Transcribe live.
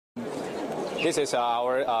This is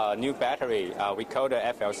our new battery. We call the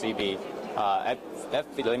FLCB.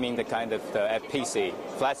 Meaning the kind of the FPC,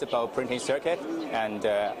 flexible printing circuit, and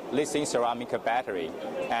lithium ceramic battery.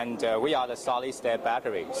 And we are the solid state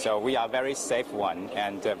battery, so we are very safe one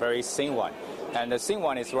and very thin one. And the thin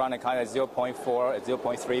one is around a kind of 0.4,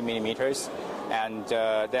 0.3 millimeters, and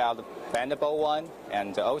they are the bendable one,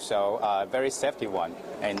 and also very safety one.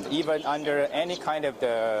 And even under any kind of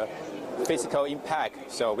the physical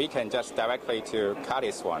impact, so we can just directly to cut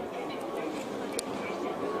this one.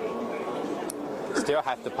 Still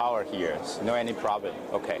have the power here, so no any problem.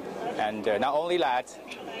 Okay, and not only that,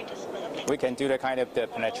 we can do the kind of the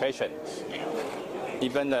penetration.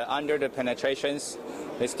 Even under the penetrations,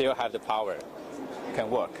 they still have the power.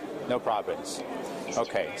 Can work, no problems.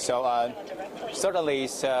 Okay, so certainly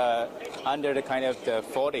it's under the kind of the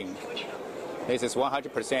folding. This is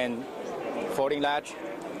 100% folding latch.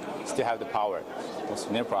 Still have the power. There's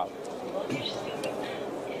no problem.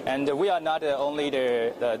 And we are not only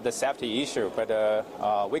the safety issue, but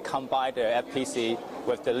we combine the FPC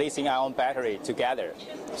with the lithium-ion battery together.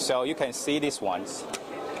 So you can see these ones.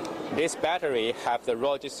 This battery have the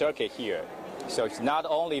logic circuit here. So it's not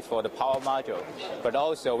only for the power module, but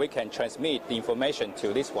also we can transmit the information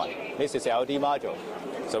to this one. This is LED module,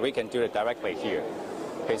 so we can do it directly here.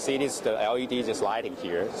 You can see this the LED just lighting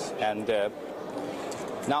here. And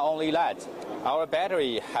not only that, our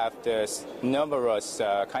battery have the numerous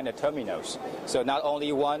kind of terminals. So not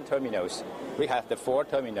only one terminals, we have the 4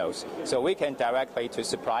 terminals. So we can directly to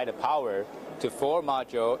supply the power to 4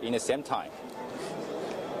 modules in the same time.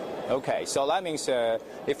 Okay, so that means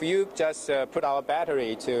if you just put our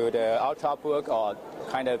battery to the Ultrabook or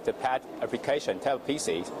kind of the pad application type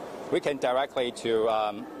PCs, we can directly to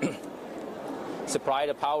supply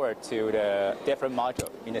the power to the different module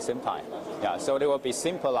in the same time. Yeah, so they will be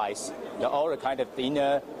simplified all the kind of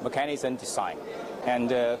inner mechanism design. And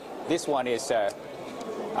this one is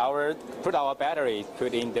put our battery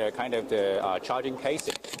put in the kind of the charging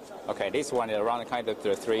casing. Okay, this one is around kind of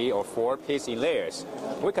the 3 or 4 piece in layers.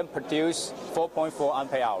 We can produce 4.4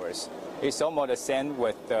 ampere hours. It's almost the same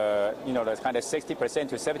with the the kind of 60%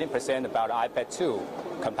 to 70% about iPad 2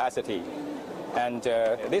 capacity. And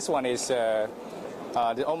this one is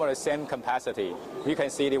almost the same capacity. You can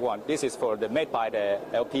see the one. This is for the made by the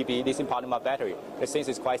LPB lithium polymer battery. The thing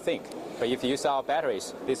is quite thick. But if you use our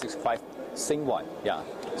batteries, this is quite thin one. Yeah.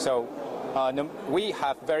 So we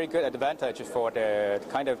have very good advantage for the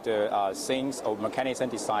kind of the things or mechanism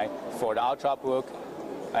design for the Ultrabook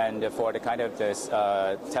and for the kind of the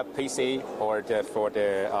tab PC or for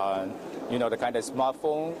the the kind of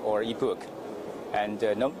smartphone or e-book. And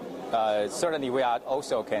certainly we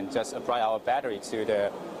also can just apply our battery to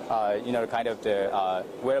the kind of the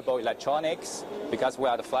wearable electronics, because we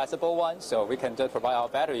are the flexible one, so we can just provide our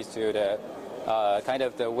batteries to the kind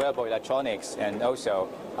of the wearable electronics, and also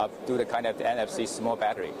do the kind of the NFC small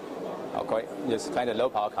battery. Okay, just kind of low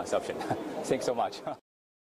power consumption. Thanks so much.